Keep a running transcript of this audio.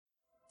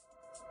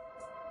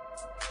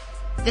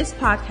This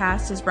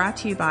podcast is brought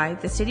to you by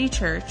The City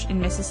Church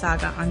in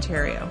Mississauga,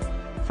 Ontario.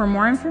 For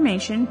more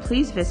information,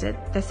 please visit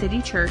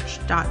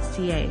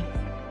thecitychurch.ca.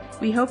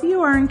 We hope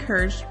you are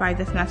encouraged by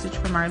this message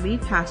from our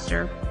lead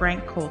pastor,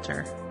 Frank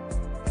Coulter.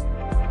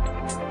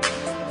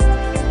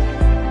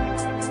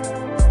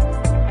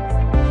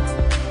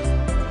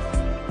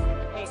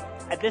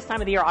 At this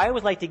time of the year, I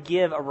always like to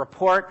give a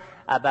report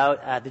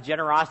about the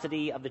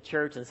generosity of the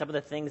church and some of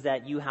the things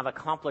that you have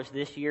accomplished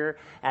this year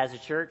as a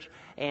church.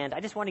 And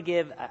I just want to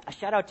give a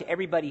shout out to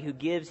everybody who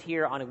gives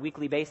here on a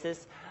weekly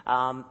basis.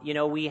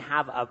 We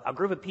have a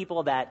group of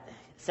people that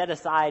set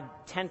aside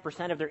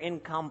 10% of their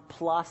income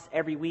plus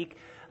every week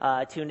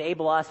to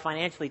enable us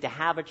financially to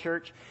have a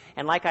church.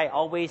 And like I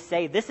always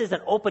say, this is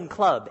an open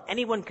club.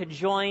 Anyone could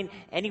join.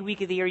 Any week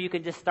of the year, you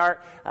can just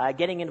start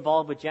getting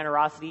involved with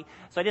generosity.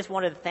 So I just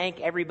wanted to thank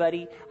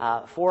everybody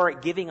for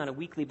giving on a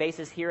weekly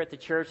basis here at the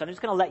church. I'm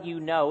just going to let you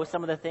know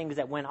some of the things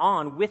that went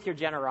on with your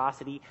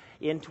generosity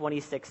in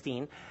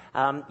 2016.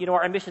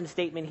 Our mission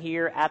statement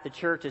here at the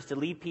church is to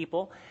lead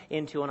people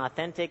into an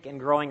authentic and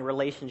growing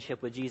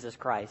relationship with Jesus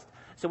Christ.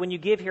 So when you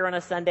give here on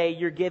a Sunday,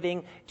 you're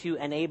giving to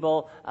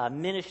enable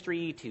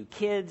ministry to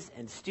kids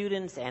and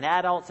students and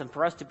adults, and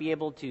for us to be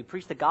able to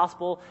preach the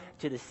gospel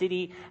to the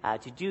city,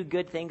 to do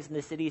good things in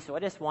the city. So I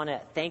just want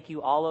to thank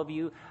you, all of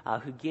you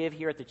who give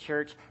here at the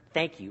church.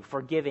 Thank you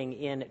for giving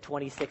in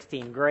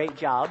 2016. Great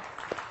job.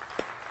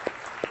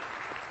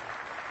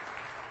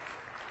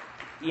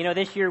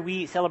 This year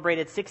we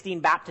celebrated 16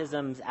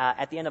 baptisms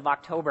at the end of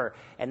October,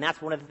 and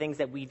that's one of the things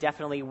that we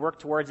definitely work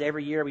towards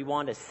every year. We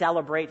want to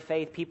celebrate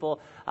faith,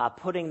 people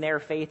putting their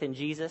faith in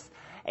Jesus.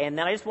 And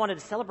then I just wanted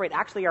to celebrate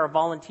actually our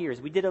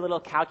volunteers. We did a little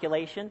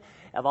calculation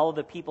of all of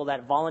the people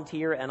that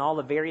volunteer in all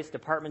the various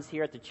departments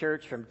here at the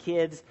church, from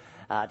kids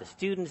to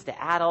students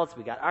to adults.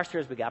 We got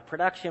ushers, we got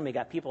production, we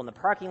got people in the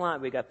parking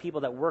lot, we got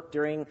people that work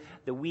during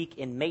the week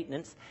in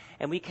maintenance.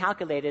 And we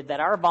calculated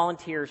that our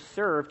volunteers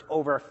served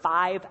over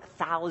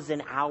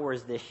 5,000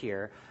 hours this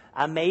year.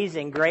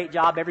 Amazing. Great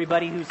job,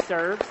 everybody who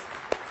serves.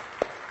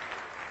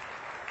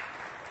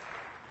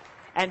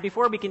 And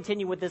before we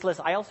continue with this list,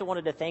 I also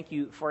wanted to thank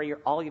you for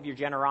all of your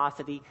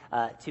generosity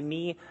to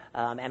me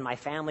and my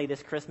family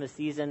this Christmas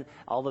season,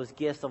 all those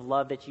gifts of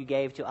love that you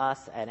gave to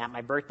us. And at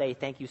my birthday,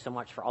 thank you so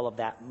much for all of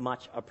that.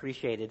 Much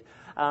appreciated.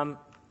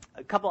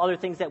 A couple other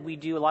things that we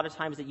do a lot of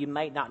times that you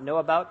might not know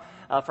about.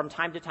 From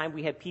time to time,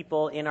 we have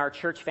people in our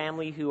church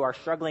family who are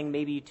struggling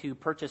maybe to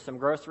purchase some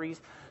groceries.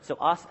 So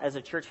us as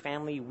a church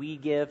family, we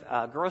give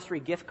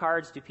grocery gift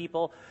cards to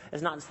people.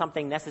 It's not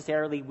something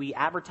necessarily we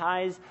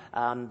advertise,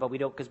 but we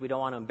don't, because we don't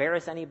want to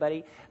embarrass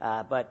anybody.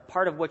 But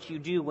part of what you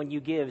do when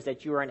you give is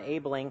that you are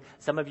enabling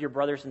some of your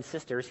brothers and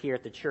sisters here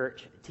at the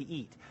church to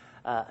eat.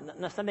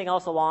 Something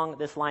else along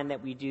this line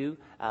that we do,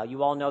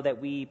 you all know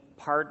that we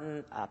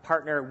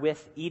partner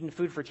with Eden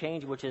Food for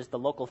Change, which is the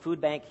local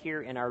food bank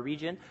here in our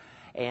region.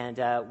 And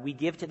we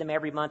give to them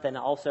every month, and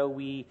also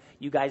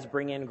you guys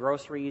bring in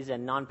groceries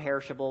and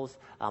non-perishables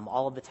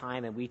all of the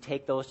time, and we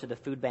take those to the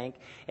food bank.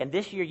 And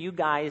this year you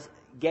guys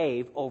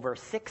gave over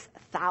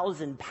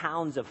 6,000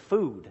 pounds of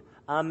food.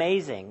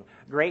 Amazing.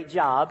 Great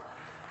job.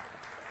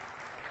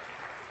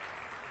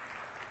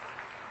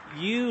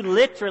 You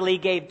literally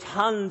gave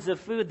tons of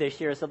food this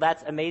year, so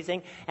that's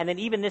amazing. And then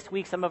even this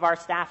week, some of our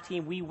staff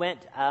team, we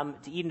went to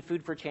Eden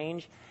Food for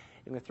Change.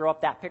 I'm going to throw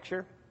up that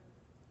picture.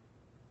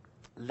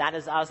 That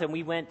is us,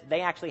 and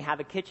they actually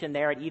have a kitchen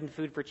there at Eden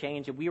Food for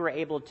Change, and we were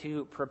able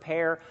to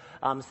prepare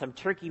some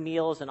turkey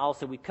meals, and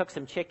also we cooked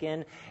some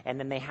chicken, and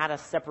then they had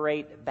us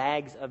separate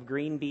bags of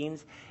green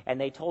beans, and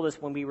they told us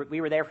when we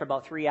were there for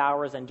about 3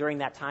 hours, and during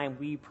that time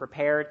we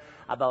prepared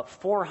about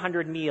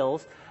 400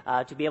 meals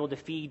to be able to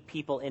feed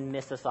people in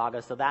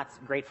Mississauga. So that's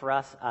great for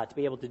us to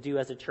be able to do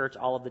as a church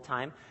all of the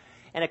time.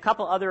 And a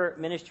couple other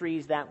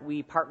ministries that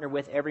we partner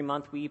with every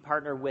month. We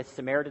partner with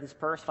Samaritan's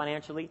Purse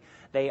financially.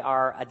 They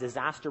are a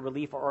disaster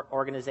relief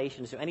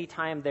organization. So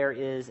anytime there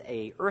is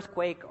an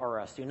earthquake or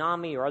a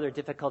tsunami or other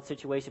difficult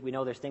situation, we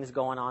know there's things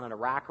going on in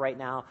Iraq right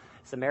now.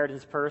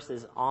 Samaritan's Purse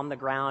is on the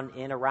ground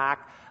in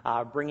Iraq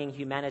bringing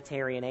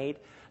humanitarian aid.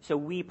 So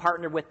we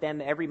partner with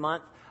them every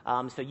month.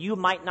 So you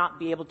might not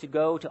be able to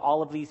go to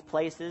all of these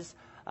places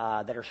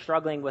that are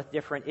struggling with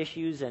different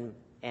issues and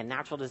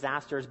natural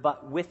disasters,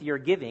 but with your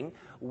giving,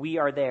 we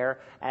are there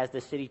as the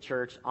city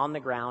church on the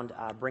ground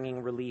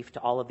bringing relief to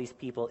all of these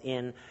people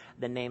in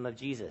the name of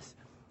Jesus.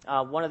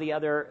 One of the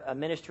other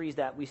ministries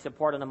that we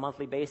support on a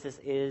monthly basis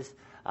is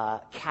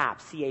CAP,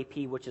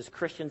 C-A-P, which is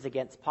Christians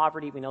Against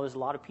Poverty. We know there's a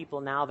lot of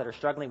people now that are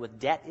struggling with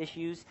debt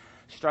issues,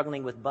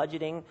 struggling with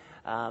budgeting.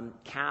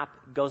 CAP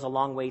goes a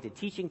long way to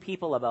teaching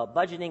people about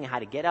budgeting, how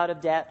to get out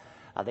of debt.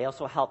 They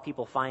also help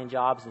people find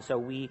jobs, and so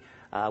we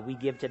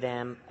give to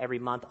them every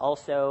month.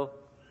 Also,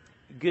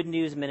 Good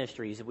News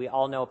Ministries. We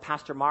all know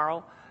Pastor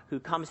Morrow, who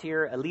comes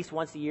here at least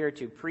once a year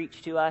to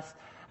preach to us.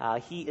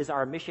 He is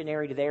our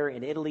missionary there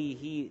in Italy.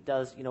 He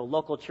does,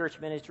 local church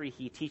ministry.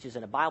 He teaches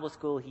in a Bible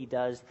school. He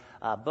does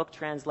book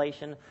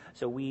translation.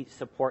 So we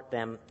support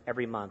them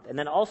every month. And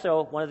then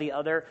also one of the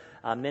other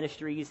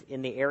ministries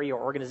in the area,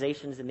 or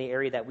organizations in the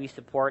area that we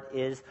support,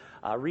 is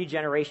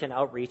Regeneration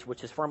Outreach,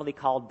 which is formerly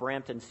called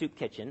Brampton Soup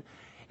Kitchen.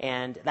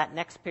 And that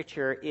next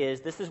picture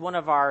this is one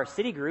of our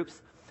city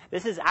groups.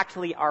 This is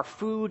actually our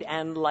food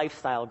and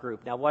lifestyle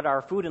group. Now, what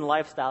our food and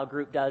lifestyle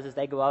group does is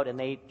they go out and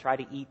they try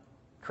to eat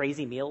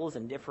crazy meals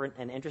in different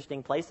and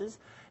interesting places.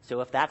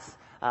 So if that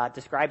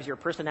describes your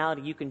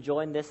personality, you can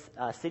join this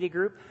city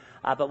group.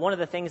 But one of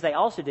the things they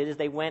also did is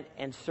they went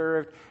and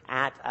served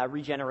at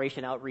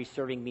Regeneration Outreach,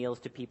 serving meals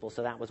to people.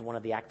 So that was one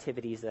of the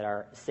activities that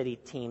our city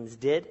teams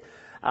did.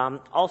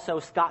 Also,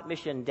 Scott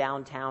Mission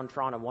downtown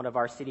Toronto, one of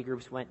our city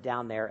groups went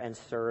down there and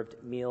served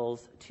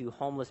meals to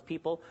homeless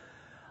people.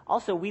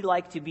 Also, we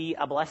like to be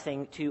a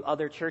blessing to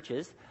other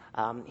churches.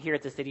 Here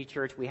at the City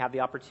Church, we have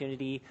the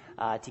opportunity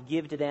to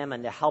give to them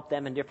and to help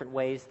them in different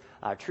ways.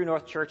 True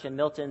North Church in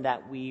Milton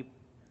that we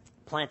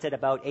planted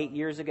about 8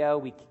 years ago,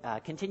 we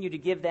continue to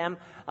give them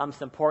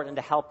support and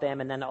to help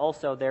them. And then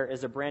also there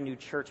is a brand new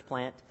church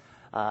plant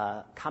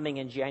coming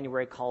in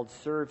January called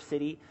Serve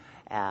City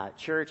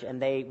Church,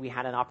 and we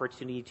had an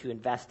opportunity to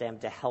invest them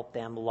to help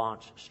them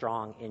launch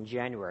strong in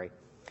January.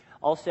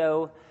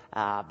 Also,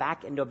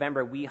 back in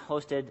November, we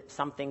hosted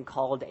something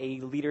called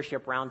a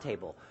Leadership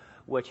Roundtable,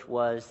 which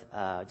was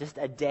just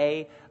a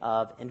day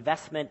of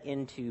investment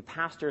into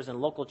pastors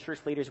and local church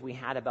leaders. We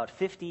had about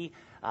 50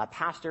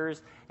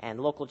 pastors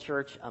and local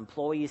church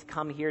employees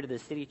come here to the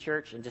City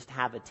Church and just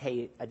have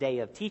a day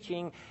of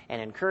teaching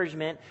and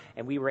encouragement,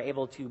 and we were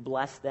able to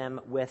bless them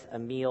with a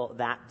meal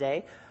that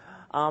day.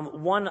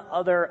 One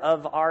other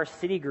of our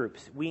city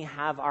groups, we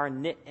have our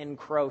Knit and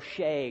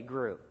Crochet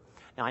group.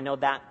 Now, I know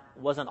that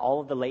wasn't all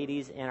of the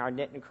ladies in our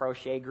Knit and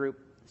Crochet group.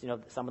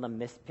 Some of them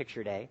missed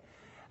picture day.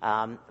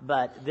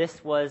 But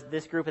this was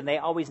this group, and they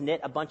always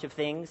knit a bunch of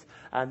things.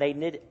 They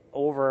knitted,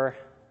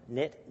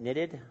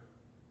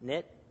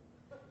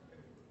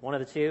 one of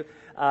the two,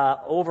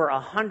 over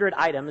 100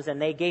 items,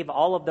 and they gave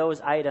all of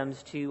those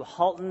items to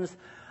Halton's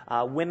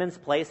Women's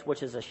Place,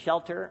 which is a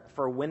shelter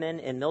for women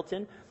in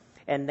Milton.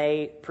 And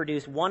they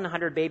produced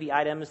 100 baby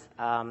items,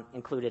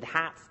 included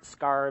hats,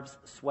 scarves,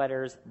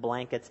 sweaters,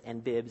 blankets,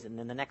 and bibs. And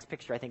then the next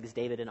picture, I think, is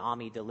David and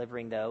Ami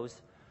delivering those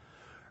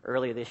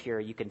earlier this year.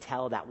 You can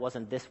tell that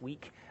wasn't this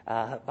week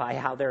by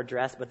how they're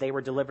dressed, but they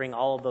were delivering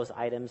all of those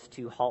items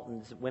to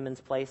Halton's Women's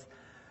Place.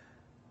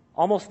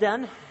 Almost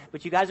done,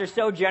 but you guys are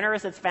so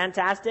generous. It's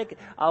fantastic.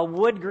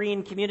 Wood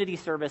Green Community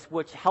Service,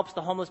 which helps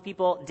the homeless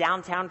people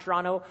downtown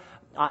Toronto.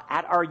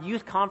 At our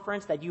youth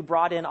conference that you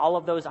brought in all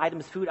of those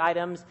items, food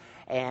items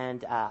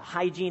and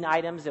hygiene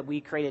items, that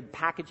we created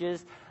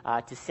packages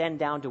to send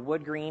down to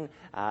Wood Green.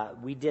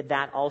 We did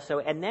that also.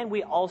 And then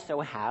we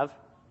also have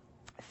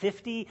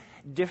 50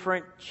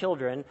 different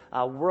children,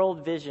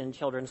 World Vision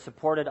children,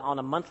 supported on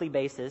a monthly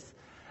basis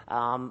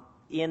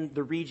in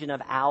the region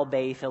of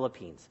Albay,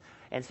 Philippines.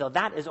 And so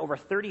that is over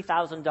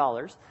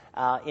 $30,000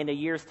 in a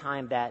year's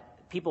time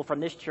that people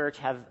from this church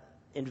have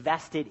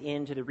invested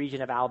into the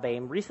region of Albay.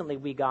 And recently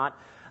we got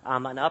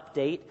an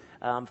update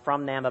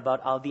from them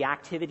about the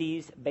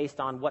activities based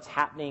on what's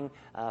happening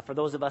for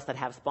those of us that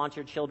have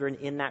sponsored children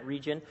in that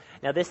region.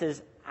 Now, this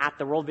is at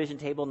the World Vision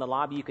table in the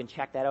lobby. You can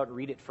check that out and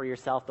read it for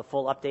yourself, the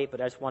full update, but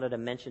I just wanted to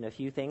mention a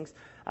few things.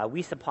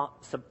 We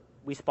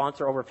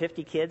sponsor over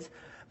 50 kids,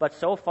 but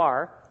so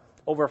far,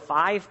 over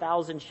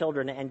 5,000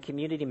 children and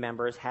community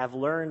members have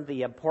learned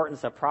the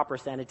importance of proper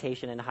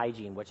sanitation and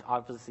hygiene, which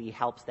obviously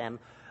helps them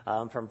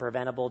from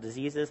preventable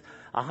diseases.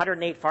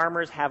 108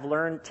 farmers have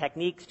learned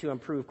techniques to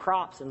improve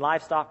crops and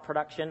livestock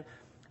production.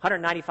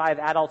 195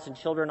 adults and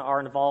children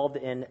are involved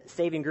in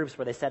saving groups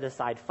where they set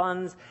aside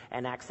funds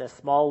and access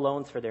small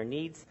loans for their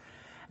needs.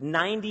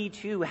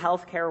 92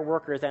 healthcare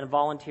workers and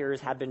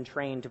volunteers have been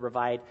trained to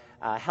provide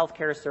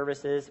healthcare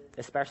services,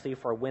 especially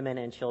for women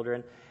and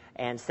children.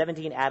 And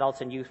 17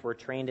 adults and youth were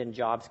trained in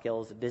job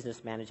skills,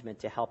 business management,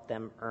 to help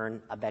them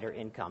earn a better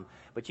income.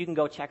 But you can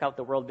go check out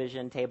the World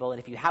Vision table. And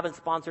if you haven't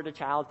sponsored a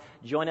child,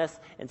 join us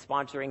in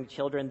sponsoring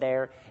children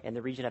there in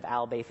the region of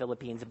Albay,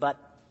 Philippines. But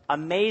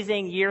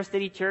amazing year,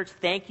 City Church.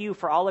 Thank you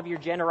for all of your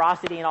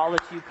generosity and all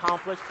that you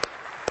accomplished.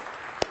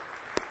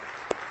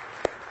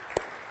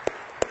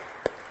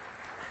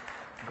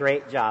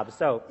 Great job.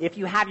 So if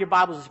you have your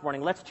Bibles this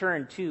morning, let's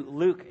turn to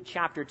Luke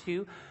chapter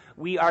 2.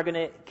 We are going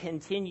to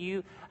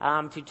continue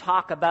to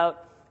talk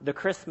about the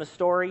Christmas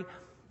story,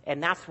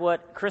 and that's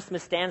what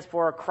Christmas stands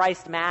for.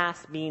 Christ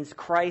Mass means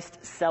Christ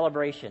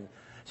celebration.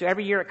 So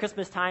every year at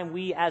Christmas time,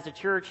 we as a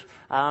church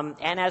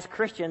and as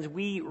Christians,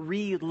 we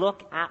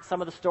re-look at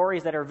some of the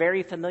stories that are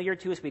very familiar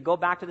to us. We go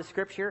back to the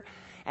Scripture,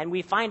 and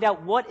we find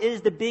out what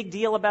is the big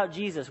deal about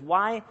Jesus.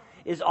 Why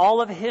is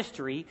all of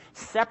history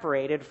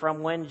separated from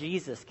when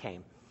Jesus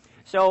came?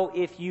 So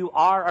if you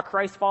are a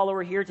Christ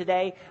follower here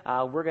today,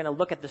 we're going to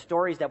look at the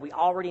stories that we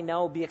already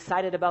know. Be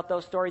excited about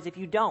those stories. If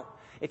you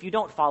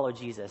don't follow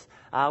Jesus,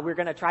 we're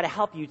going to try to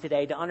help you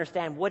today to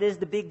understand what is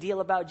the big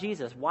deal about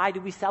Jesus. Why do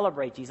we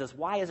celebrate Jesus?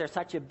 Why is there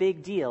such a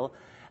big deal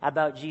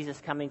about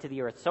Jesus coming to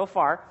the earth? So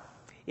far,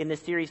 in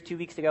this series 2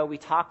 weeks ago, we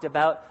talked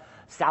about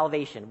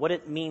salvation, what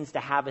it means to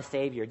have a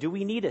Savior. Do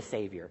we need a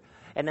Savior?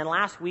 And then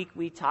last week,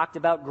 we talked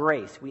about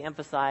grace. We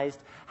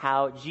emphasized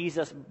how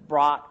Jesus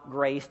brought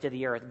grace to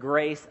the earth,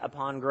 grace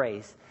upon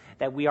grace,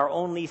 that we are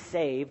only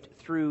saved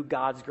through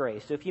God's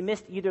grace. So if you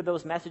missed either of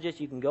those messages,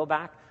 you can go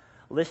back,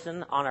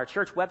 listen on our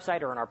church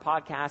website or on our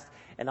podcast,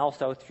 and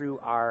also through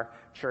our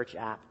church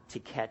app to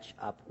catch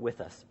up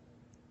with us.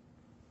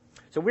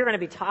 So we're going to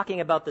be talking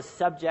about the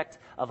subject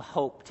of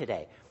hope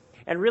today.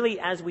 And really,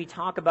 as we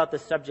talk about the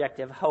subject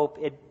of hope,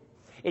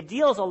 it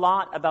deals a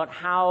lot about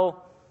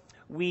how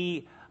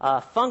we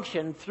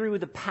function through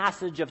the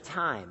passage of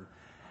time.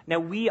 Now,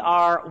 we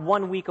are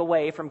 1 week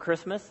away from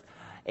Christmas,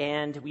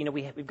 and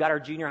we've got our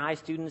junior high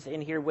students in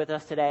here with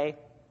us today.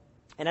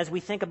 And as we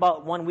think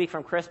about 1 week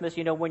from Christmas,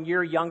 when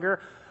you're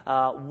younger,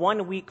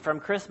 1 week from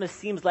Christmas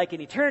seems like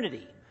an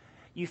eternity.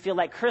 You feel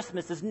like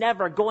Christmas is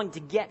never going to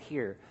get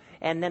here.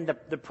 And then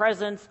the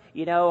presents,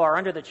 are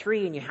under the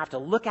tree, and you have to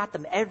look at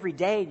them every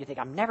day, and you think,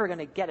 I'm never going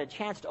to get a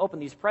chance to open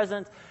these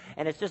presents,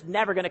 and it's just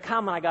never going to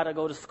come, and I got to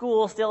go to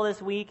school still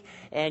this week.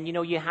 And,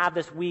 you have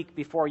this week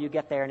before you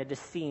get there, and it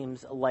just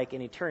seems like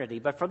an eternity.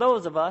 But for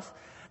those of us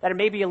that are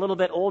maybe a little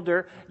bit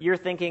older, you're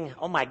thinking,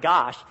 oh my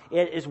gosh,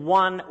 it is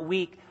 1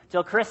 week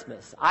till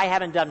Christmas. I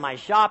haven't done my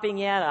shopping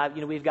yet.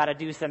 We've got to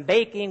do some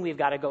baking. We've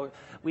got to go.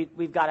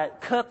 We've got to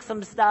cook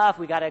some stuff.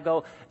 We've got to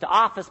go to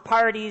office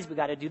parties. We've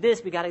got to do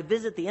this. We've got to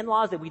visit the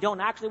in-laws that we don't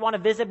actually want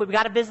to visit, but we've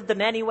got to visit them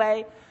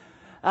anyway.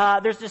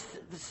 There's just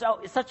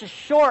such a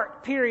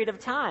short period of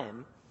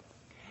time.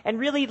 And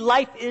really,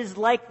 life is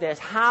like this.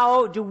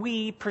 How do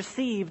we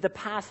perceive the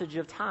passage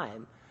of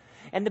time?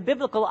 And the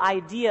biblical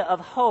idea of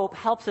hope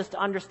helps us to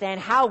understand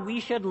how we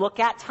should look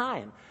at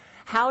time.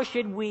 How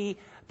should we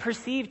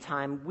perceive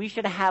time? We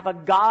should have a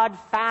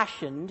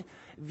God-fashioned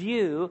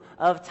view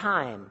of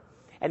time.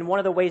 And one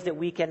of the ways that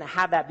we can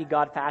have that be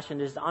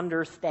God-fashioned is to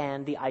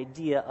understand the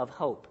idea of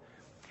hope.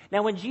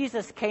 Now, when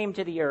Jesus came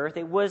to the earth,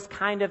 it was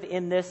kind of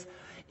in this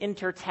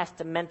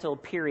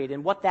intertestamental period.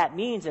 And what that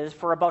means is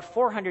for about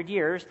 400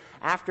 years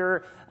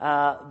after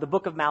the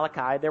book of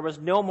Malachi, there was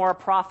no more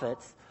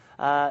prophets.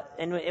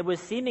 And it was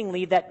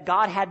seemingly that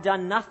God had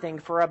done nothing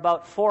for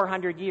about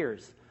 400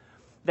 years.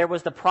 There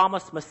was the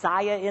promised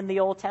Messiah in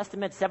the Old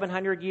Testament.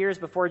 700 years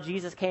before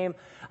Jesus came,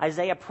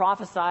 Isaiah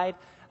prophesied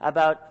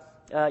about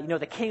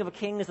the King of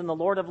Kings and the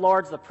Lord of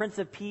Lords, the Prince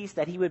of Peace,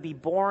 that he would be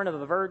born of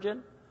a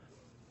virgin.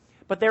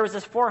 But there was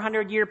this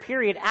 400-year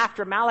period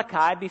after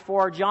Malachi,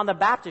 before John the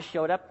Baptist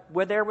showed up,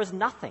 where there was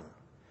nothing.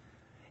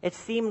 It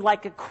seemed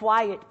like a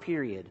quiet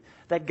period,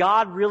 that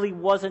God really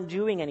wasn't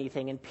doing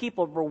anything, and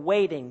people were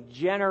waiting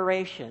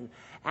generation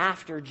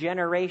after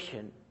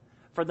generation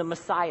for the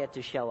Messiah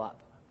to show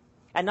up.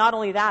 And not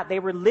only that, they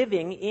were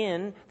living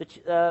in,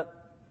 the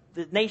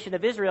nation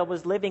of Israel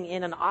was living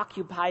in an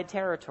occupied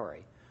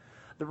territory.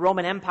 The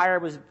Roman Empire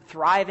was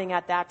thriving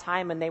at that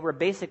time, and they were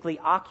basically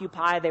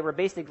occupied. They were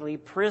basically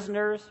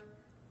prisoners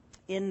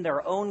in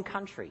their own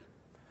country.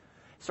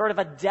 Sort of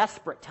a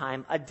desperate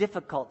time, a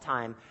difficult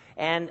time.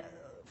 And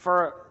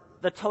for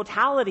the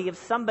totality of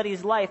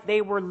somebody's life,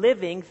 they were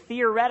living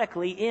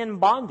theoretically in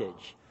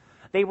bondage.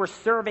 They were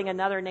serving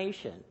another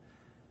nation.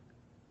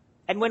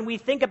 And when we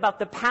think about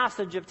the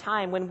passage of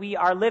time, when we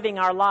are living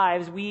our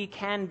lives, we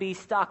can be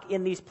stuck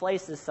in these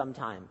places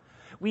sometime.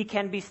 We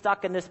can be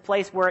stuck in this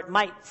place where it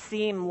might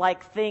seem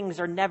like things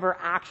are never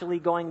actually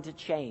going to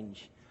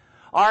change.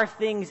 Are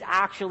things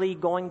actually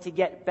going to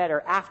get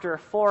better? After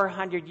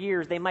 400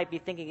 years, they might be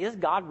thinking, is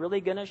God really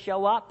going to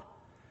show up?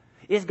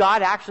 Is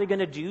God actually going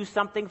to do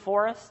something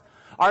for us?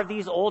 Are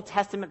these Old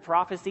Testament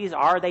prophecies,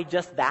 are they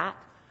just that?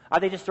 Are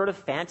they just sort of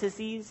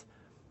fantasies?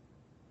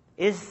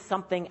 Is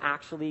something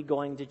actually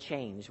going to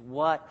change?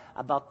 What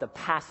about the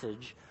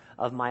passage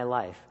of my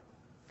life?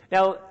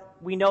 Now,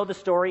 we know the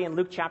story in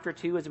Luke chapter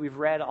 2, as we've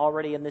read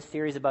already in this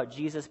series about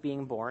Jesus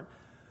being born.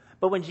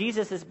 But when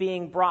Jesus is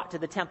being brought to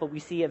the temple, we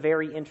see a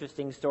very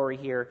interesting story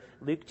here.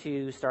 Luke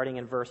 2, starting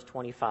in verse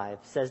 25,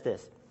 says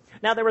this.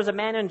 Now there was a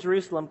man in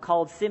Jerusalem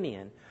called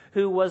Simeon,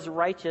 who was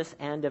righteous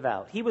and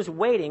devout. He was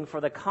waiting for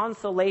the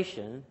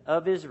consolation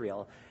of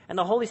Israel, and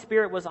the Holy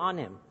Spirit was on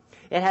him.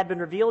 It had been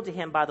revealed to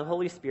him by the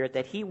Holy Spirit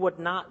that he would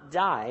not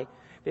die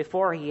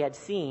before he had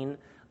seen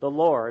the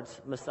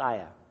Lord's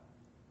Messiah.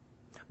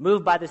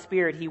 Moved by the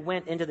Spirit, he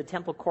went into the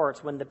temple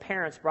courts when the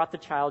parents brought the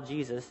child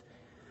Jesus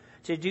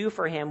to do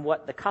for him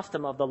what the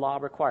custom of the law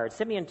required.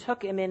 Simeon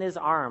took him in his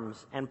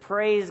arms and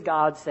praised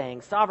God,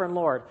 saying, Sovereign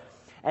Lord,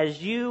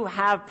 as you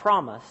have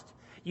promised,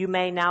 you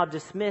may now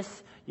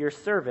dismiss your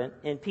servant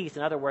in peace.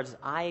 In other words,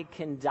 I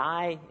can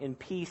die in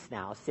peace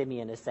now,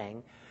 Simeon is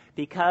saying,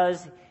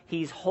 because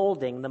he's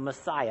holding the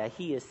Messiah.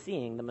 He is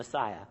seeing the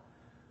Messiah.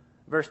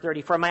 Verse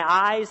 30, for my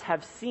eyes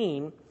have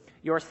seen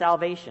your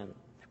salvation,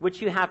 which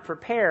you have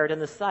prepared in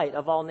the sight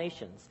of all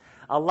nations,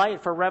 a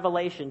light for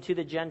revelation to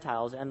the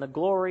Gentiles and the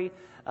glory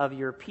of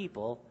your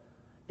people,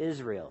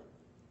 Israel.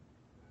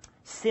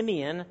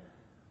 Simeon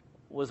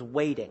was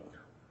waiting.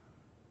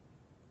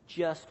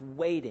 Just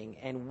waiting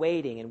and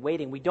waiting and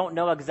waiting. We don't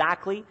know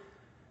exactly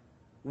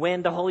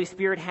when the Holy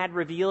Spirit had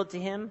revealed to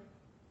him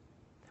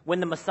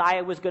when the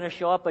Messiah was going to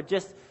show up, but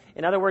just,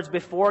 in other words,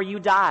 before you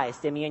die,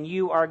 Simeon,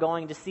 you are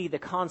going to see the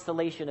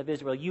consolation of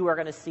Israel. You are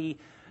going to see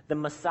the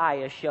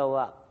Messiah show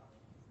up.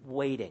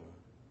 Waiting.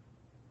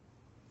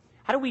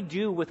 How do we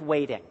do with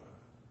waiting?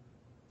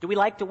 Do we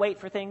like to wait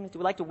for things? Do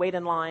we like to wait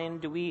in line?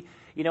 Do we,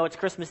 it's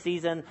Christmas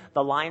season,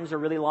 the lines are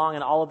really long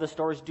in all of the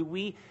stores. Do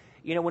we,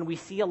 when we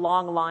see a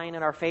long line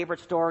in our favorite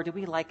store, do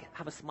we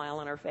have a smile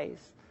on our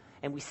face?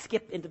 And we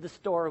skip into the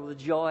store with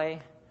joy?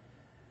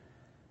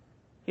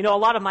 A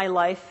lot of my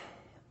life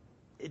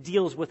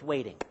deals with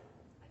waiting.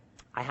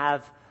 I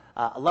have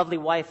a lovely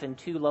wife and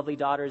 2 lovely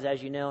daughters,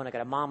 as you know, and I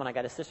got a mom and I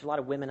got a sister, a lot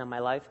of women in my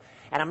life.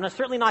 And I'm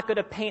certainly not going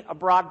to paint a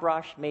broad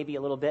brush, maybe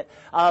a little bit,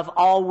 of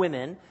all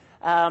women.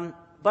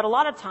 But a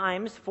lot of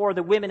times for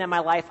the women in my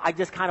life, I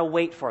just kind of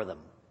wait for them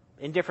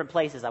in different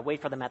places. I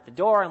wait for them at the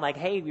door. I'm like,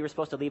 hey, we were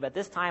supposed to leave at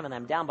this time, and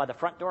I'm down by the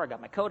front door. I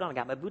got my coat on, I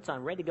got my boots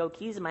on, ready to go,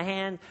 keys in my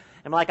hand.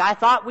 And I'm like, I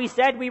thought we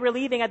said we were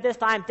leaving at this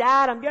time.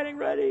 Dad, I'm getting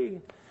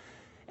ready.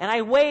 And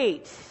I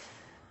wait,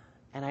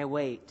 and I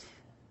wait.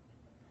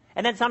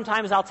 And then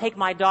sometimes I'll take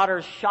my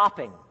daughters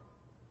shopping.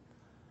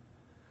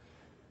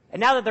 And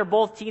now that they're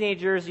both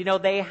teenagers,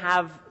 they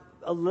have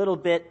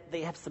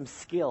they have some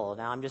skill.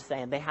 Now I'm just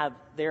saying,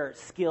 they're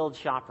skilled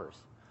shoppers.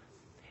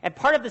 And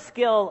part of the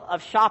skill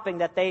of shopping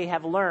that they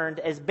have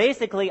learned is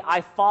basically I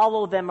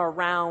follow them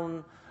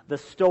around the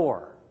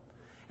store.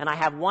 And I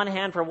have one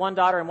hand for one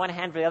daughter and one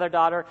hand for the other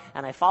daughter,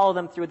 and I follow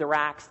them through the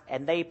racks,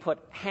 and they put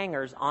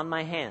hangers on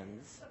my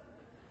hands.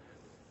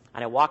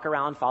 And I walk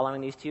around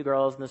following these 2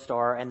 girls in the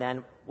store, and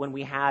then when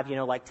we have,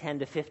 10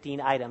 to 15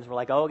 items, we're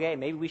like, okay,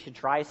 maybe we should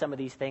try some of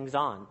these things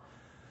on.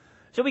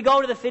 So we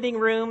go to the fitting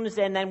rooms,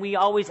 and then we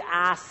always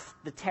ask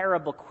the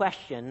terrible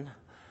question,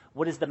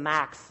 what is the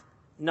max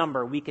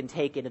number we can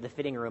take into the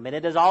fitting room? And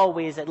it is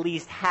always at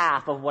least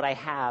half of what I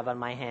have on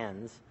my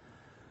hands.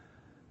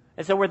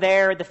 And so we're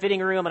there at the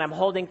fitting room, and I'm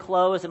holding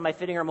clothes in my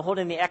fitting room, I'm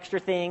holding the extra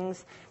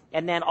things,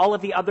 and then all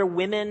of the other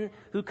women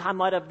who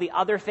come out of the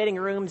other fitting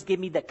rooms give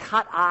me the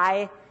cut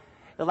eye.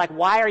 They're like,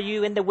 why are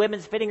you in the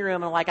women's fitting room?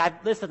 And I'm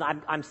like, listen,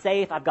 I'm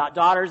safe. I've got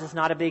daughters. It's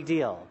not a big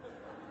deal.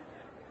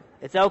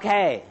 It's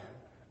okay.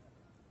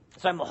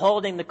 So I'm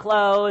holding the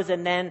clothes,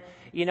 and then,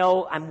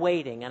 I'm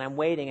waiting, and I'm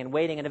waiting and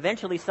waiting. And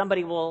eventually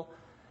somebody will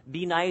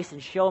be nice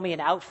and show me an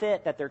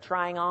outfit that they're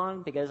trying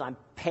on because I'm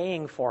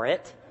paying for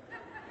it.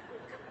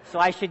 So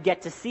I should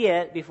get to see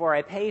it before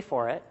I pay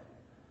for it.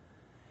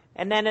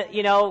 And then,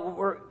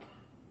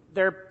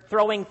 they're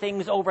throwing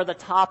things over the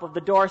top of the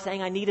door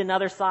saying, I need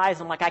another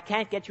size. I'm like, I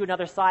can't get you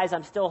another size.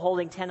 I'm still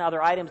holding 10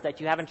 other items that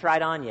you haven't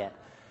tried on yet.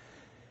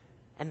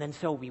 And then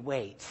so we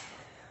wait.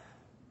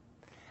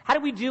 How do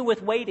we do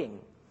with waiting?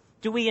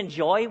 Do we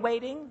enjoy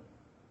waiting?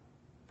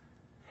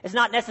 It's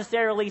not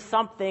necessarily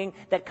something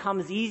that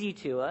comes easy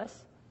to us.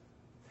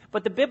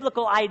 But the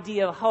biblical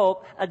idea of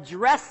hope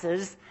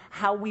addresses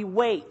how we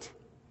wait.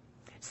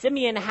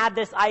 Simeon had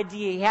this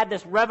idea, he had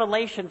this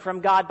revelation from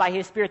God by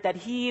his Spirit that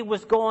he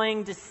was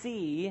going to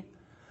see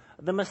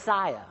the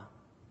Messiah.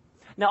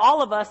 Now,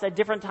 all of us at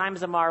different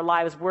times in our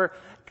lives,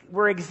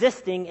 we're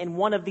existing in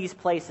one of these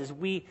places.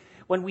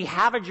 When we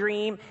have a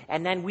dream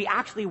and then we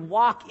actually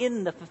walk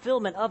in the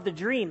fulfillment of the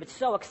dream, it's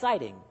so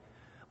exciting.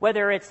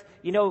 Whether it's,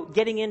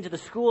 getting into the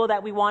school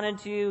that we wanted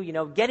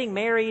to, getting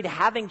married,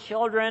 having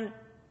children,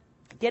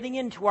 getting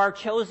into our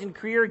chosen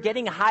career,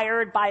 getting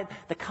hired by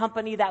the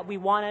company that we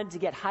wanted to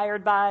get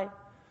hired by,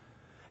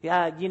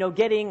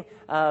 getting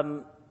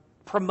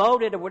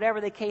promoted or whatever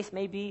the case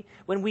may be.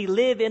 When we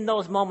live in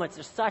those moments,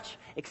 there's such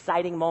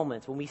exciting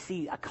moments when we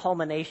see a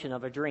culmination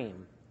of a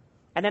dream.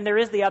 And then there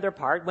is the other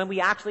part, when we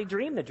actually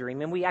dream the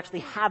dream and we actually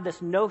have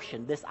this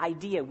notion, this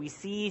idea, we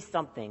see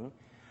something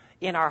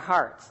in our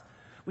hearts.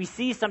 We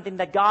see something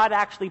that God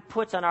actually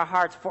puts on our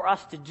hearts for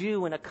us to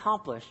do and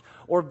accomplish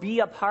or be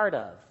a part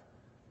of.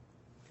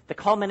 The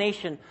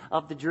culmination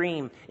of the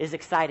dream is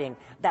exciting.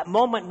 That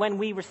moment when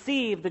we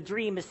receive the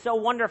dream is so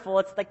wonderful.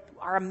 It's like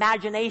our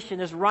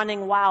imagination is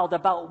running wild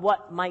about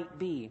what might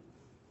be.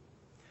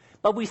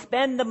 But we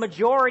spend the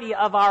majority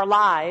of our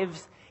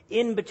lives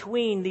in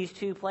between these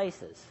two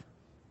places.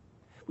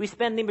 We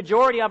spend the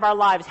majority of our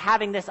lives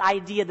having this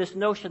idea, this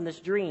notion, this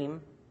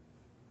dream.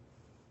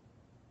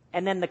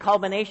 And then the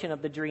culmination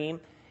of the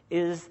dream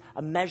is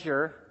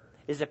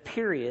a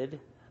period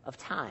of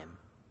time.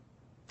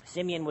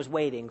 Simeon was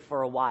waiting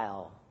for a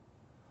while,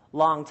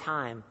 long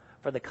time,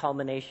 for the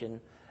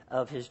culmination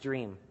of his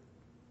dream.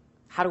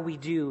 How do we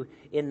do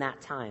in that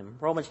time?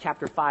 Romans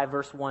chapter 5,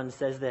 verse 1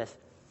 says this: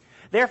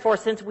 Therefore,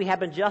 since we have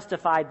been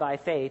justified by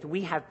faith,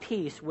 we have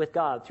peace with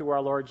God through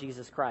our Lord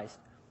Jesus Christ.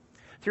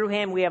 Through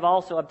him we have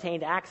also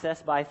obtained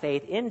access by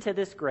faith into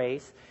this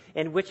grace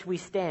in which we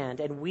stand,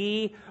 and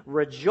we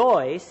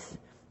rejoice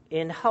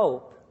in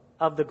hope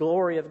of the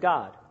glory of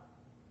God.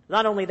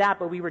 Not only that,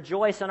 but we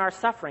rejoice in our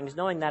sufferings,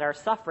 knowing that our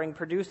suffering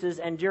produces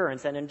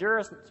endurance, and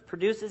endurance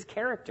produces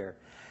character,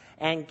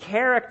 and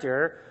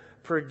character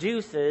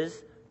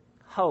produces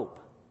hope.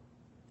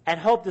 And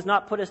hope does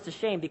not put us to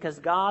shame, because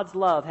God's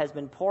love has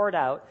been poured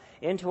out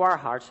into our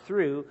hearts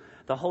through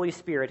the Holy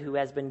Spirit who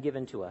has been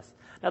given to us.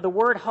 Now, the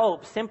word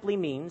hope simply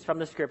means, from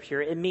the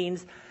Scripture, it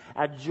means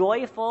a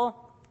joyful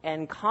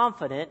and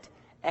confident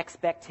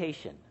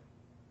expectation.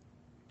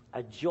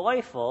 A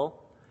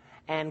joyful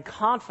and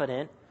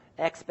confident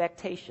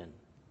expectation.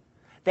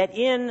 That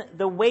in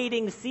the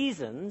waiting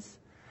seasons,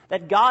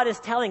 that God is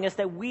telling us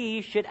that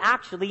we should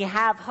actually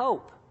have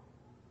hope.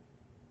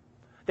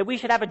 That we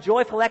should have a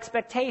joyful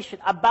expectation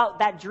about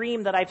that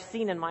dream that I've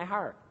seen in my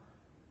heart.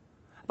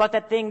 About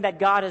that thing that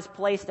God has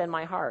placed in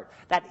my heart.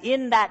 That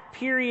in that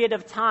period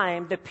of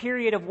time, the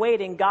period of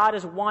waiting, God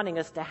is wanting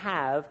us to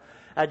have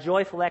a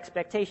joyful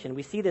expectation.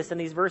 We see this in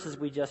these verses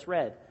we just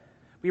read.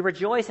 We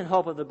rejoice in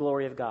hope of the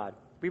glory of God.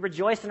 We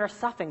rejoice in our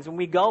sufferings when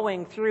we're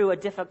going through a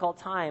difficult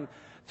time,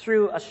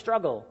 through a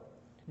struggle,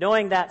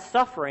 knowing that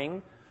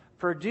suffering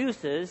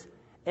produces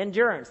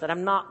endurance, that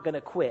I'm not going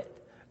to quit,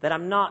 that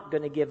I'm not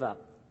going to give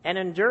up. And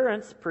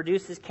endurance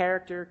produces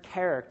character,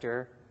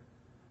 character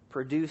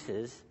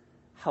produces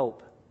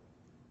hope.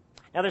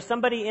 Now, there's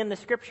somebody in the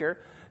Scripture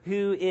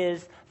who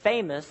is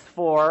famous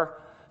for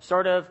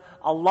sort of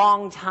a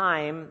long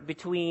time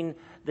between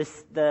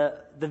the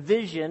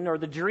vision or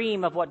the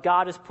dream of what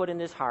God has put in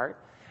his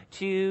heart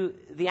to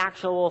the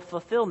actual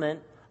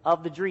fulfillment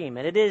of the dream,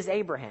 and it is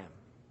Abraham.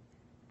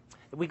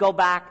 If we go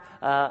back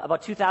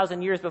about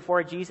 2,000 years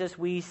before Jesus,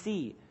 we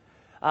see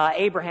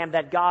Abraham,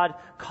 that God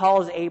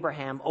calls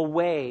Abraham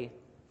away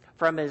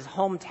from his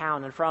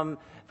hometown and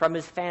from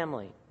his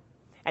family.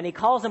 And he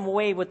calls him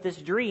away with this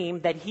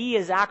dream that he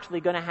is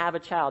actually going to have a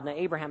child. Now,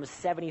 Abraham is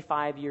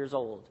 75 years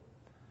old.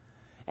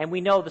 And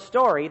we know the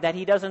story that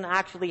he doesn't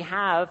actually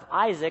have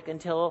Isaac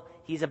until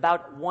he's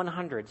about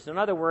 100. So in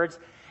other words,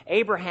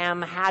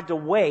 Abraham had to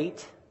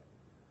wait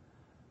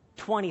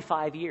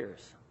 25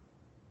 years.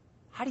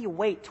 How do you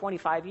wait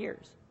 25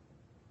 years?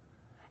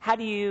 How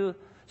do you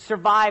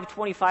survive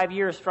 25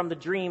 years from the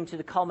dream to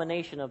the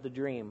culmination of the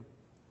dream?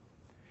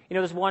 You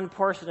know, there's one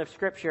portion of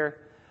Scripture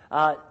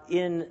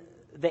in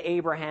the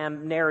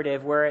Abraham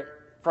narrative where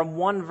from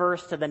one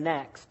verse to the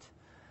next,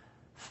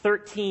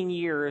 13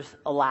 years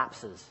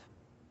elapses.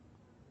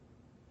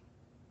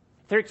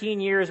 13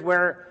 years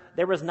where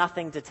there was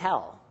nothing to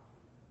tell.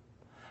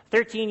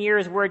 13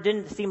 years where it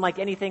didn't seem like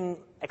anything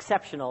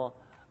exceptional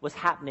was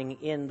happening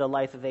in the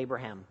life of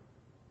Abraham.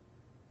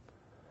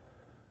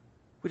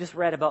 We just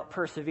read about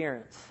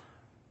perseverance.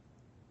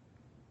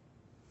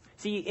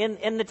 See,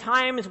 in the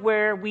times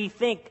where we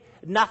think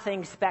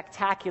nothing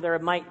spectacular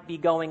might be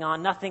going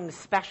on, nothing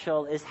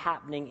special is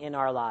happening in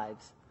our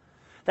lives,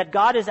 that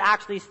God is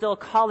actually still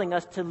calling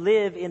us to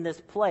live in this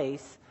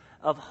place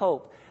of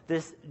hope,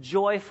 this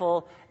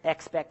joyful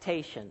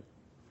expectation.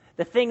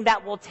 The thing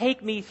that will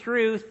take me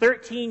through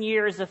 13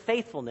 years of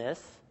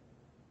faithfulness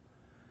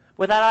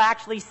without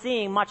actually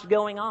seeing much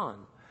going on,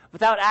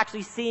 without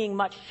actually seeing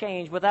much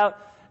change,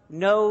 without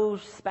no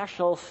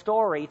special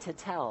story to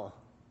tell.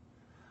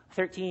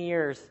 13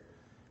 years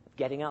of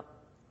getting up,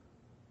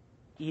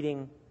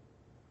 eating,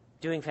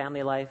 doing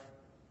family life,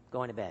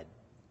 going to bed.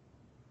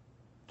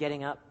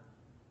 Getting up,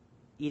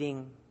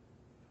 eating,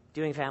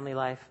 doing family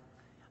life,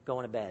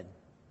 going to bed.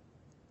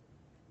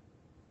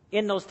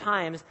 In those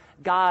times,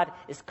 God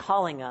is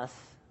calling us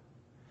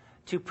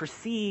to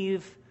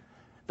perceive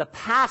the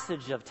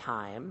passage of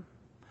time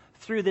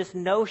through this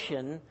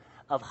notion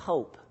of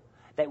hope,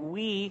 that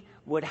we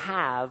would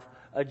have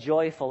a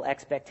joyful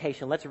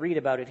expectation. Let's read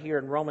about it here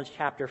in Romans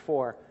chapter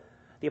 4.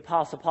 The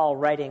Apostle Paul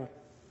writing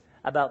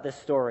about this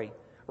story.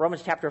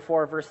 Romans chapter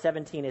 4, verse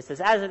 17, it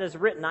says, "As it is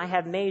written, I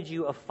have made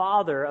you a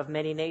father of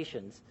many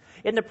nations,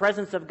 in the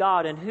presence of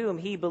God in whom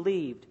he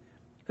believed,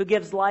 who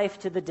gives life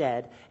to the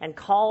dead and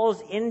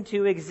calls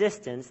into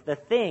existence the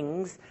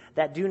things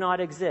that do not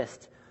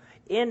exist.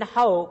 In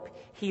hope,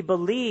 he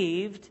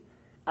believed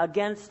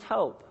against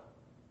hope."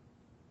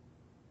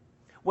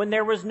 When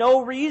there was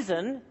no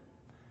reason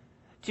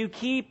to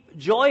keep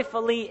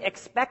joyfully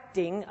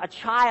expecting a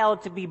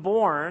child to be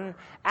born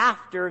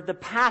after the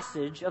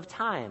passage of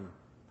time.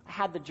 I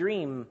had the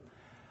dream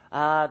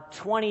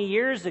 20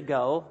 years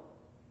ago.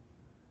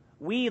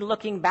 We,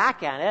 looking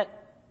back at it,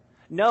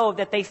 know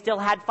that they still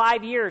had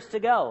 5 years to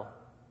go.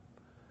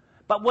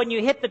 But when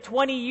you hit the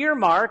 20-year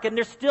mark and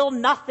there's still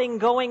nothing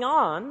going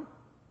on,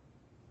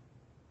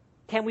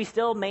 can we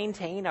still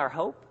maintain our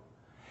hope?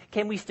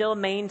 Can we still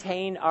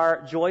maintain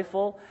our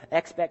joyful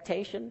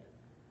expectation?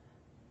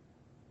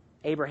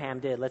 Abraham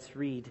did. Let's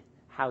read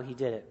how he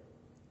did it.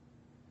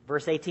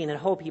 Verse 18, "In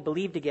hope he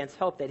believed against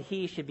hope that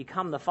he should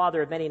become the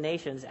father of many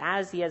nations,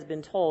 as he has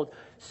been told,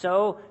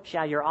 so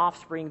shall your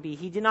offspring be.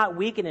 He did not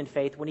weaken in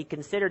faith when he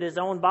considered his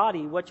own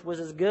body, which was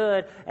as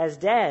good as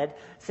dead,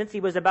 since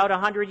he was about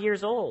 100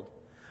 years old,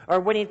 or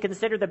when he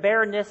considered the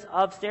barrenness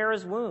of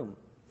Sarah's womb.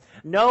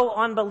 No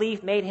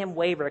unbelief made him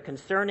waver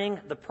concerning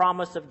the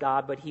promise of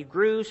God, but he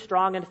grew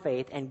strong in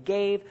faith and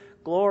gave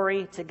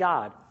glory to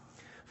God,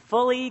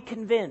 fully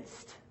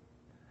convinced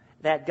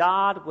that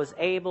God was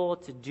able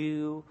to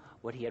do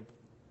what he had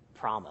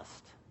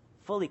promised.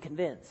 Fully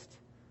convinced.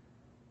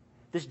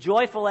 This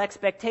joyful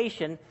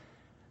expectation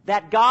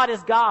that God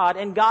is God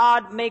and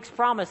God makes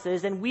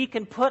promises and we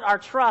can put our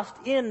trust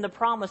in the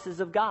promises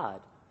of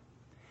God.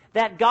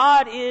 That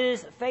God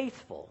is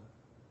faithful.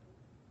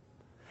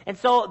 And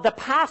so the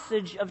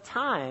passage of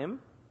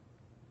time,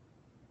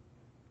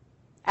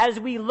 as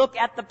we look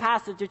at the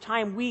passage of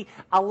time, we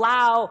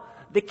allow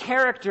the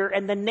character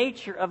and the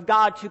nature of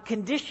God to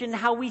condition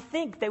how we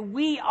think, that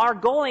we are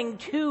going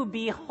to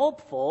be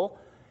hopeful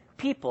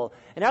people.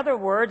 In other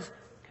words,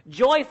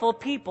 joyful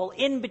people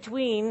in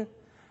between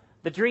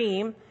the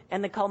dream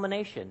and the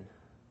culmination.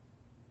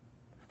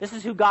 This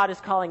is who God is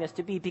calling us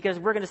to be, because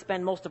we're going to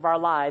spend most of our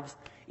lives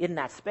in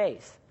that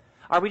space.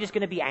 Are we just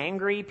going to be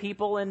angry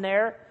people in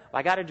there?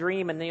 I got a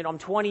dream and I'm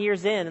 20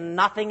 years in and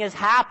nothing has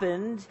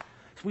happened.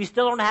 We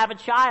still don't have a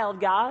child,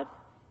 God.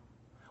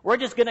 We're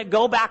just going to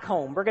go back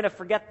home. We're going to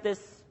forget this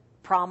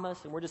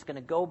promise and we're just going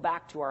to go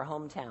back to our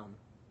hometown.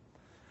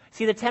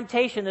 See, the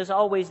temptation is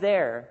always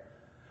there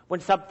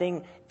when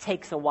something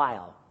takes a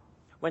while.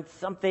 When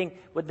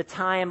the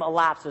time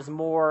elapses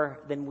more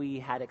than we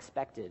had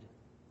expected.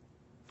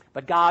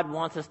 But God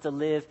wants us to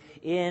live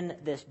in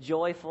this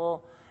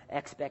joyful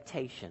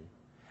expectation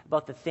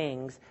about the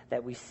things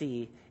that we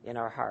see in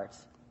our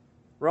hearts.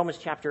 Romans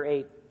chapter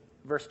 8,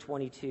 verse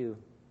 22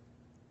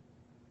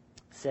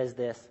 says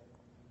this: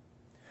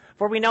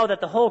 "For we know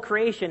that the whole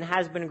creation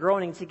has been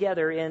groaning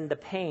together in the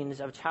pains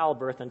of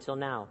childbirth until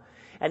now.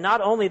 And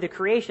not only the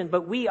creation,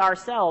 but we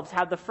ourselves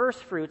have the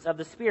first fruits of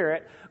the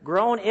Spirit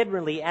grown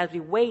inwardly as we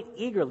wait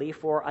eagerly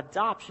for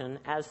adoption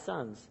as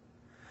sons,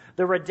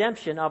 the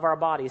redemption of our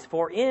bodies.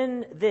 For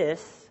in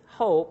this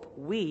hope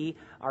we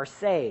are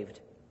saved.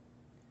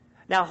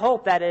 Now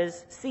hope that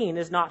is seen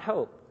is not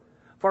hope.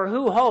 For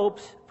who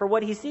hopes for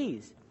what he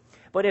sees?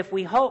 But if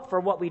we hope for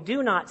what we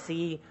do not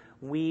see,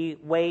 we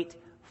wait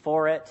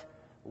for it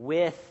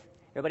with,"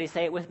 everybody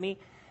say it with me,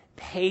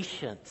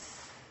 "patience."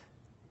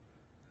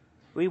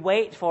 We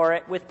wait for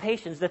it with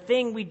patience. The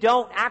thing we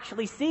don't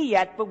actually see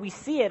yet, but we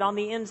see it on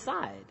the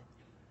inside.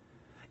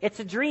 It's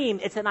a dream.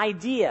 It's an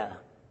idea.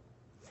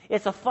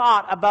 It's a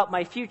thought about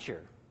my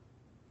future.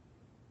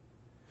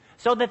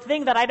 So the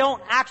thing that I'm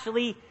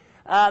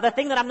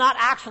not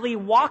actually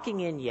walking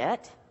in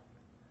yet,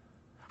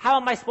 how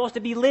am I supposed to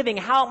be living?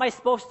 How am I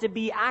supposed to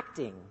be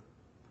acting?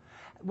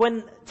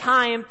 When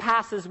time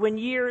passes, when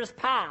years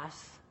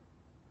pass,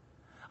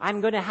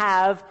 I'm going to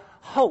have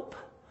hope.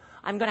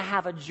 I'm going to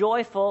have a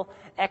joyful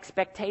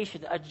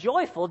expectation, a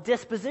joyful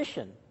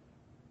disposition.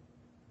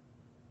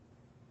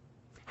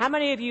 How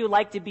many of you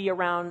like to be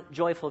around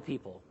joyful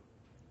people?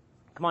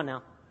 Come on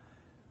now.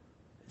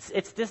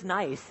 It's just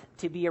nice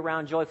to be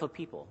around joyful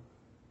people.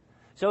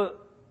 So,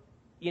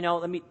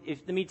 let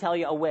me tell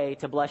you a way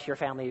to bless your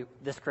family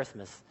this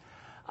Christmas.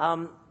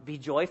 Be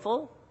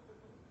joyful.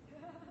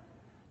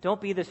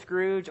 Don't be the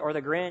Scrooge or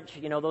the Grinch.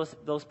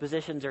 Those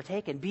positions are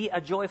taken. Be a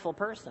joyful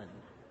person.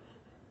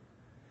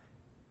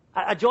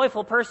 A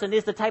joyful person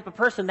is the type of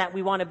person that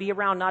we want to be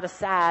around, not a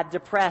sad,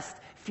 depressed,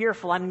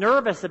 fearful. I'm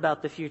nervous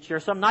about the future,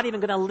 so I'm not even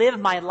going to live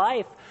my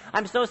life.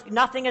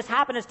 Nothing has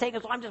happened, it's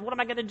taken, so what am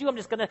I going to do? I'm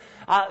just going to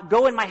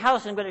go in my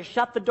house and I'm going to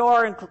shut the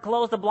door and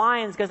close the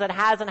blinds because it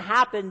hasn't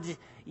happened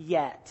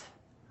yet.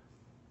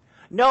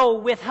 No,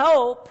 with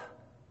hope,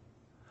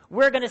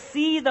 we're going to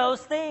see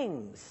those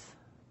things.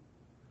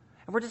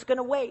 And we're just going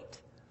to wait.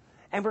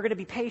 And we're going to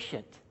be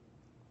patient.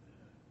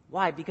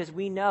 Why? Because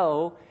we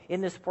know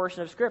in this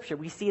portion of Scripture,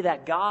 we see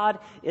that God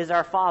is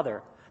our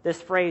Father.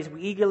 This phrase,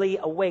 we eagerly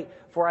await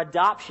for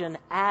adoption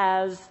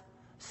as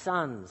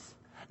sons.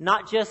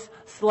 Not just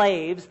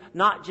slaves,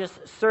 not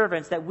just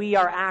servants, that we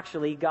are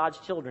actually God's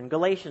children.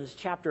 Galatians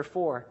chapter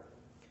 4,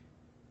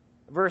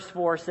 verse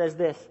 4 says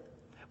this: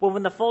 "Well,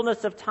 when the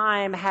fullness of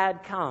time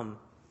had come,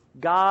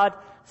 God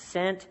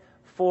sent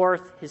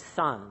forth his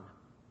Son."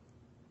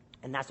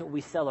 And that's what we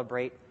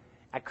celebrate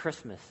at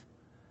Christmas.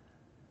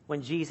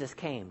 When Jesus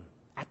came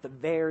at the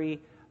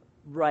very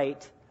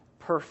right,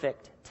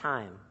 perfect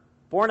time.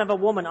 Born of a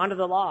woman under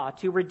the law,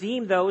 to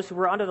redeem those who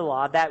were under the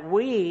law, that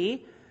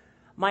we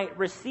might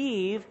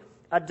receive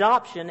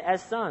adoption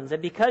as sons.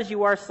 And because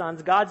you are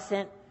sons, God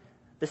sent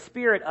the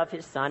Spirit of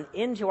his Son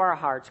into our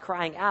hearts,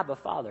 crying, "Abba,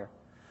 Father."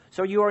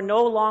 So you are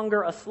no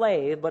longer a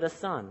slave, but a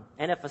son.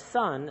 And if a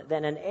son,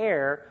 then an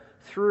heir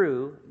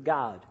through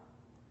God.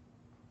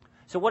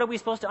 So what are we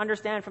supposed to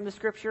understand from the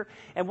Scripture?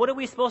 And what are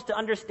we supposed to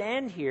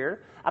understand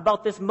here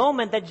about this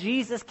moment that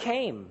Jesus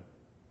came?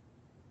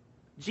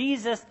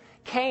 Jesus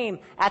came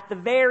at the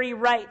very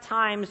right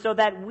time so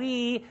that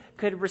we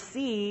could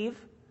receive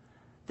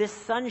this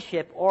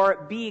sonship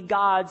or be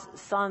God's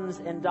sons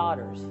and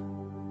daughters.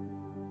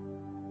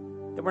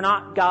 That we're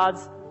not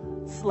God's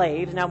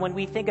slaves. Now, when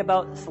we think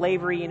about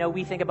slavery,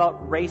 we think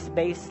about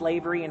race-based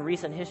slavery in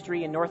recent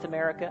history in North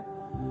America.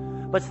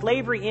 But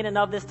slavery in and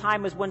of this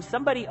time was when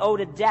somebody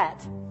owed a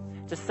debt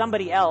to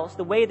somebody else.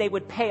 The way they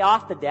would pay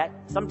off the debt,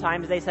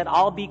 sometimes they said,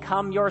 "I'll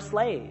become your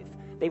slave."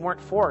 They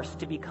weren't forced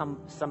to become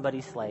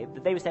somebody's slave.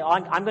 They would say,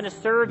 I'm going to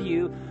serve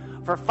you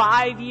for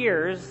 5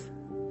 years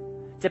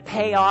to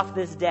pay off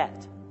this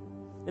debt.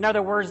 In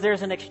other words,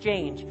 there's an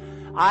exchange.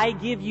 I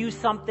give you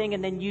something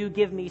and then you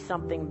give me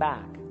something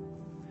back.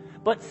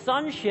 But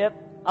sonship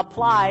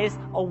applies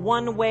a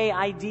one-way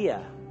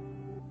idea.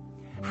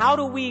 How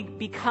do we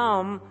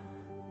become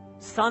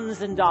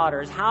sons and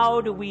daughters?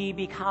 How do we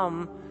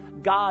become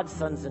God's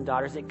sons and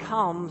daughters? It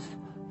comes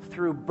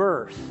through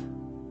birth.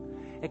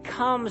 It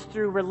comes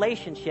through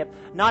relationship,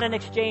 not an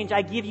exchange.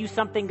 I give you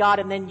something, God,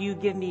 and then you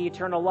give me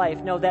eternal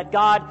life. No, that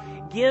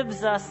God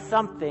gives us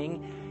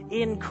something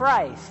in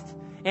Christ,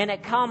 and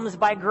it comes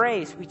by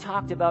grace. We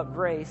talked about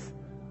grace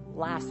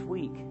last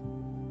week.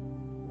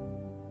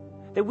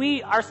 That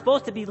we are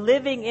supposed to be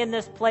living in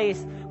this place.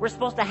 We're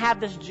supposed to have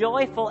this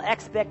joyful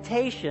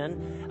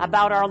expectation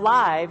about our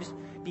lives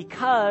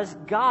because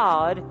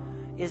God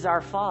is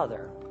our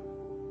Father.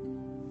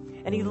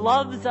 And He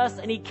loves us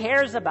and He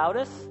cares about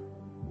us.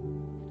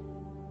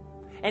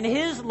 And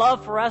His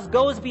love for us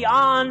goes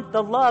beyond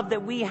the love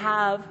that we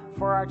have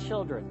for our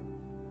children.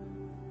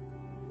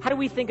 How do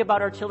we think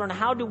about our children?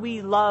 How do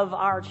we love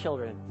our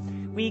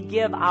children? We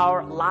give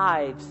our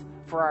lives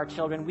for our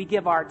children. We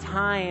give our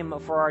time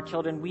for our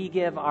children. We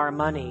give our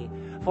money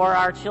for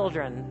our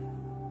children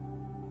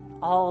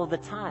all the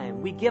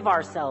time. We give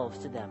ourselves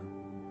to them.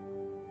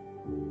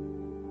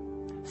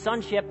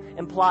 Sonship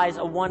implies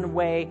a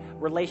one-way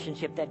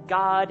relationship, that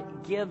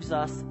God gives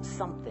us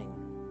something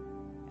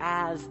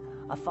as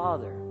a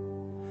father.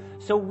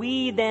 So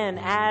we then,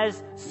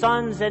 as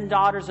sons and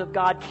daughters of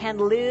God, can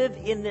live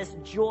in this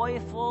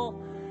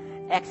joyful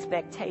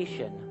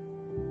expectation,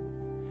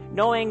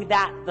 knowing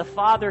that the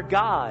Father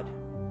God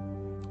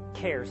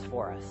cares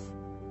for us.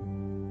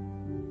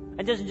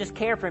 And doesn't just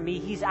care for me,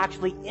 He's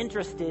actually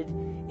interested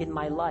in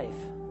my life.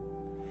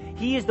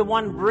 He is the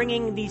one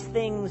bringing these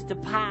things to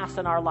pass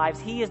in our lives.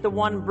 He is the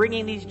one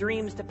bringing these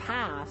dreams to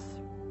pass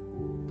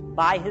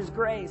by His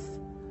grace.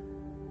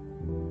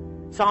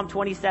 Psalm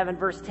 27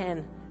 verse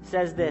 10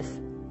 says this,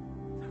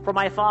 "For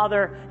my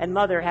father and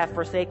mother have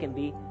forsaken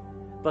me,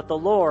 but the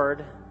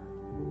Lord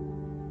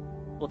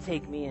will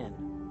take me in."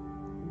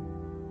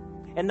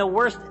 And the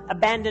worst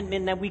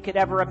abandonment that we could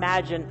ever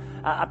imagine,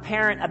 a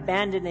parent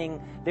abandoning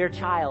their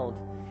child.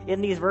 In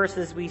these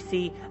verses we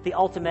see the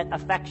ultimate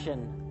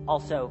affection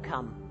also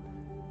come.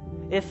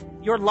 If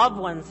your loved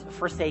ones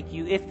forsake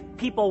you, if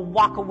people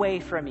walk away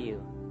from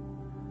you,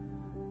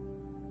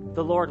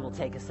 the Lord will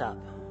take us up.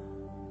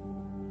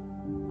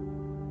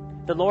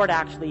 The Lord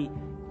actually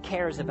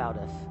cares about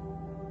us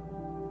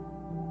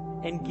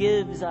and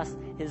gives us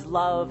His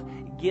love,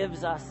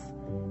 gives us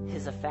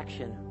His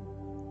affection.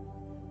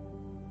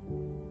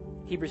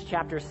 Hebrews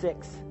chapter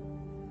 6,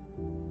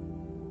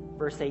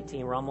 verse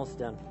 18. We're almost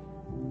done.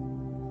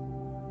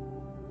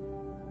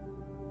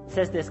 It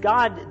says this,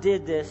 "God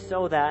did this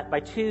so that by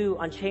two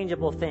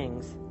unchangeable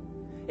things,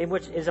 in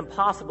which it is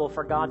impossible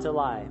for God to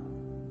lie,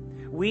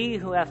 we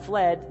who have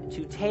fled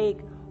to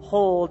take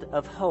hold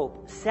of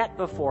hope set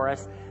before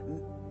us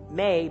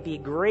may be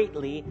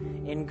greatly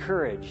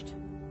encouraged."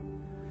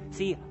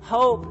 See,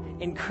 hope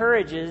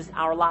encourages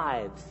our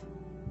lives.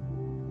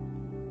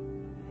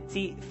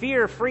 See,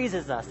 fear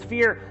freezes us.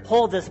 Fear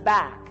holds us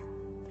back.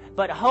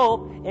 But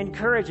hope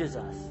encourages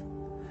us.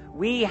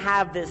 We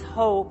have this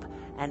hope,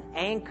 an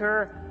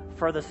anchor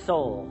for the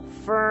soul,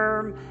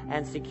 firm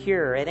and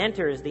secure. It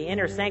enters the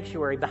inner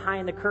sanctuary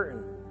behind the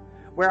curtain,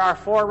 where our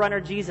forerunner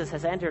Jesus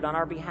has entered on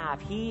our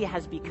behalf. He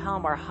has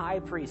become our high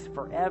priest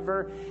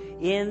forever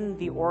in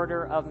the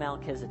order of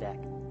Melchizedek.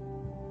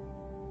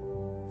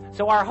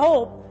 So our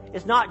hope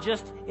is not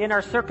just in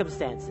our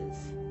circumstances.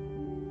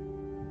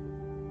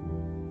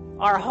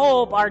 Our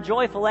hope, our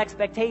joyful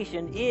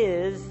expectation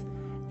is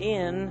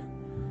in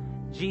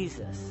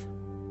Jesus.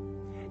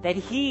 That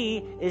He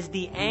is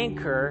the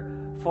anchor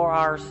for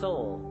our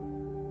soul.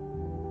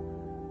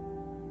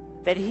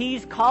 That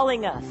He's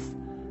calling us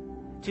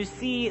to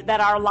see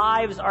that our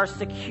lives are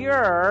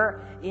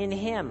secure in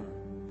Him.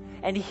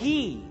 And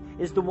He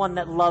is the one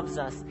that loves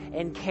us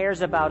and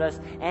cares about us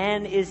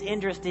and is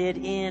interested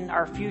in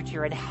our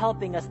future and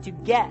helping us to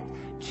get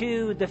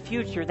to the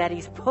future that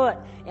He's put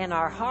in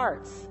our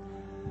hearts.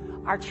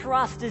 Our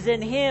trust is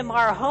in Him.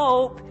 Our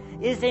hope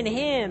is in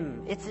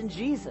Him. It's in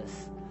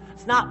Jesus.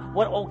 It's not,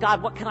 oh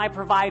God, what can I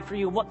provide for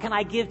you? What can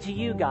I give to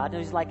you, God?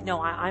 And He's like, no,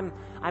 I'm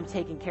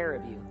taking care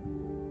of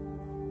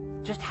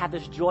you. Just have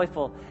this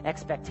joyful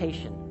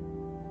expectation.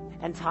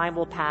 And time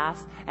will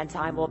pass, and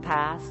time will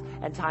pass,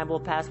 and time will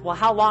pass. Well,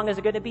 how long is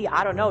it going to be?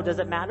 I don't know. Does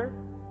it matter?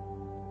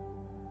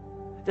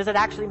 Does it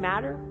actually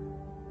matter?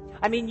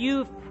 I mean,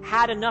 you've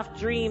had enough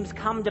dreams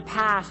come to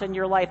pass in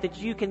your life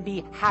that you can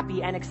be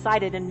happy and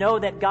excited and know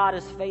that God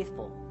is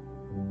faithful.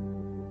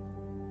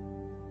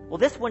 Well,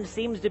 this one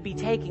seems to be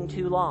taking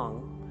too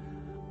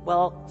long.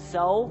 Well,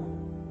 so?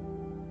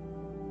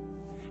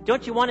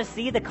 Don't you want to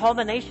see the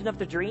culmination of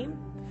the dream?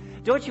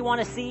 Don't you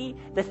want to see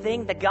the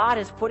thing that God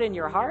has put in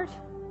your heart?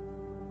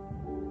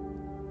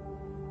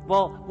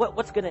 Well,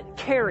 what's going to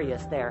carry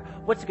us there?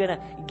 What's going to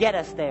get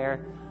us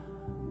there?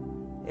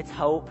 It's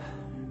hope.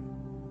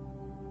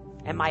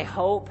 And my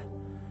hope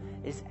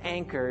is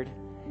anchored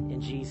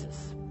in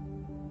Jesus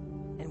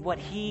and what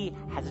he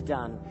has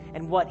done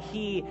and what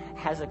he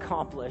has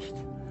accomplished.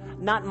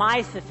 Not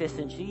my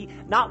sufficiency,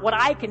 not what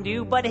I can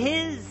do, but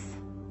his.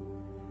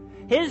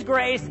 His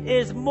grace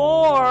is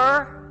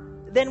more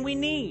than we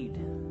need.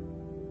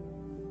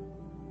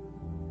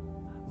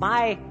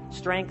 My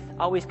strength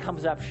always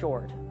comes up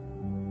short.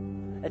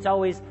 It's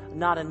always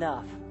not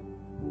enough.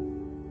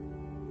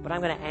 But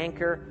I'm going to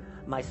anchor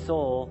my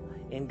soul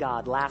in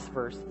God. Last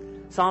verse.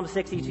 Psalm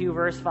 62,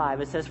 verse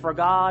 5. It says, "For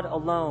God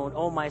alone,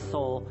 O my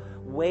soul,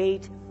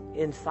 wait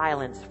in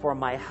silence, for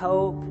my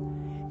hope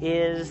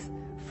is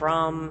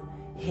from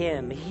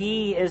him.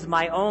 He is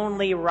my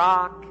only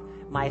rock,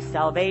 my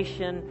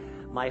salvation,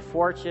 my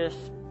fortress.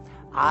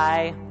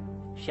 I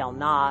shall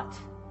not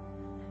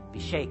be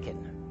shaken."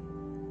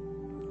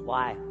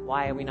 Why?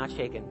 Why are we not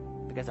shaken?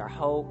 Because our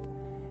hope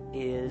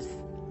is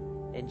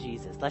in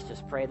Jesus. Let's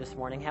just pray this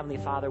morning. Heavenly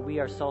Father, we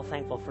are so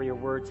thankful for your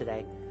word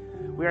today.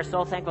 We are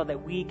so thankful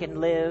that we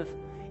can live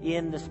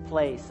in this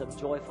place of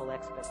joyful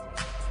expectation.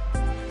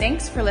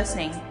 Thanks for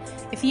listening.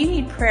 If you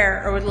need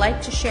prayer or would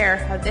like to share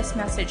how this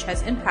message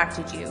has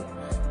impacted you,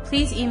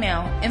 please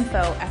email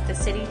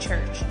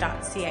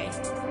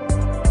info@thecitychurch.ca.